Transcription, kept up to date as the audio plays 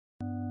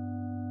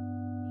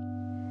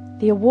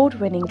the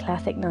award-winning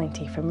Classic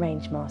 90 from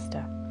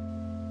Rangemaster.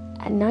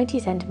 At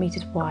 90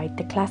 cm wide,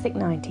 the Classic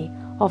 90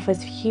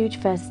 offers huge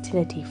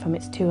versatility from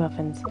its two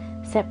ovens,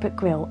 separate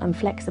grille and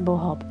flexible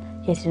hob,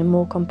 yet in a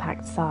more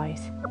compact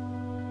size.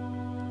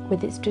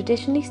 With its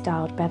traditionally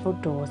styled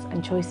beveled doors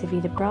and choice of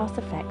either brass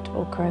effect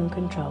or chrome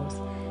controls,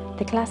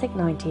 the Classic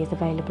 90 is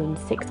available in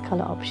 6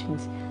 colour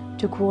options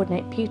to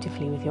coordinate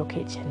beautifully with your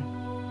kitchen.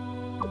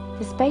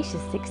 The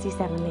spacious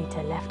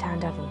 67-litre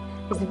left-hand oven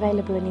is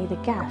available in either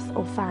gas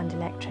or fanned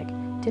electric,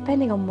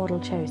 depending on model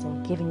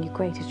chosen, giving you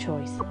greater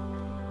choice.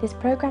 This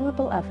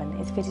programmable oven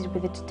is fitted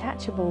with a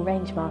detachable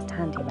Rangemaster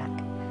handy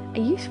rack, a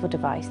useful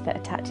device that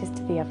attaches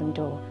to the oven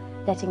door,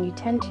 letting you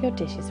tend to your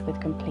dishes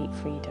with complete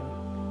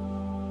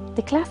freedom.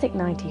 The Classic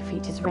 90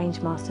 features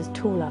Rangemaster's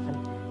tool oven,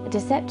 a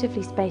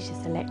deceptively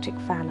spacious electric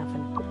fan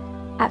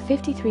oven. At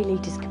 53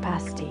 litres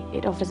capacity,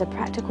 it offers a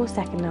practical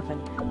second oven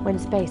when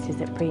space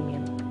is at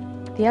premium.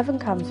 The oven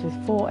comes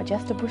with 4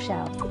 adjustable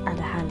shelves and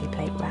a handy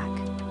plate rack.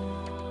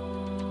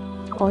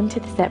 On to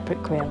the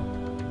separate grille.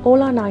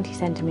 All our 90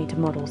 cm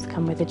models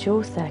come with a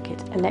dual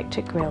circuit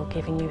electric grille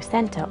giving you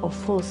centre or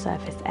full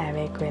surface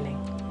area grilling.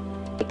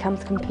 It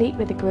comes complete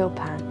with a grill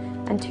pan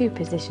and 2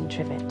 position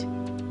trivet.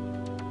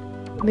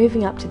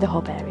 Moving up to the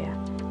hob area,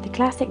 the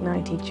Classic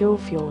 90 dual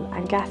fuel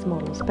and gas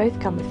models both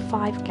come with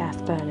 5 gas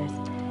burners,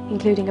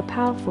 including a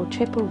powerful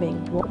triple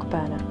ring wok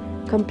burner,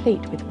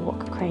 complete with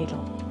wok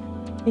cradle.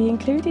 The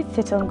included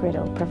sit-on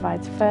griddle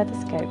provides further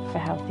scope for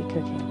healthy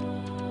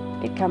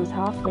cooking. It comes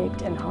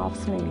half-rigged and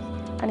half-smooth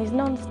and is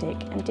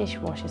non-stick and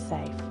dishwasher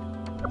safe.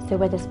 So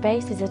whether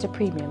space is at a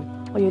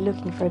premium or you're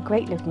looking for a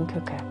great-looking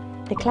cooker,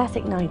 the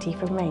Classic 90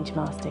 from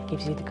Rangemaster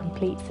gives you the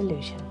complete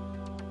solution.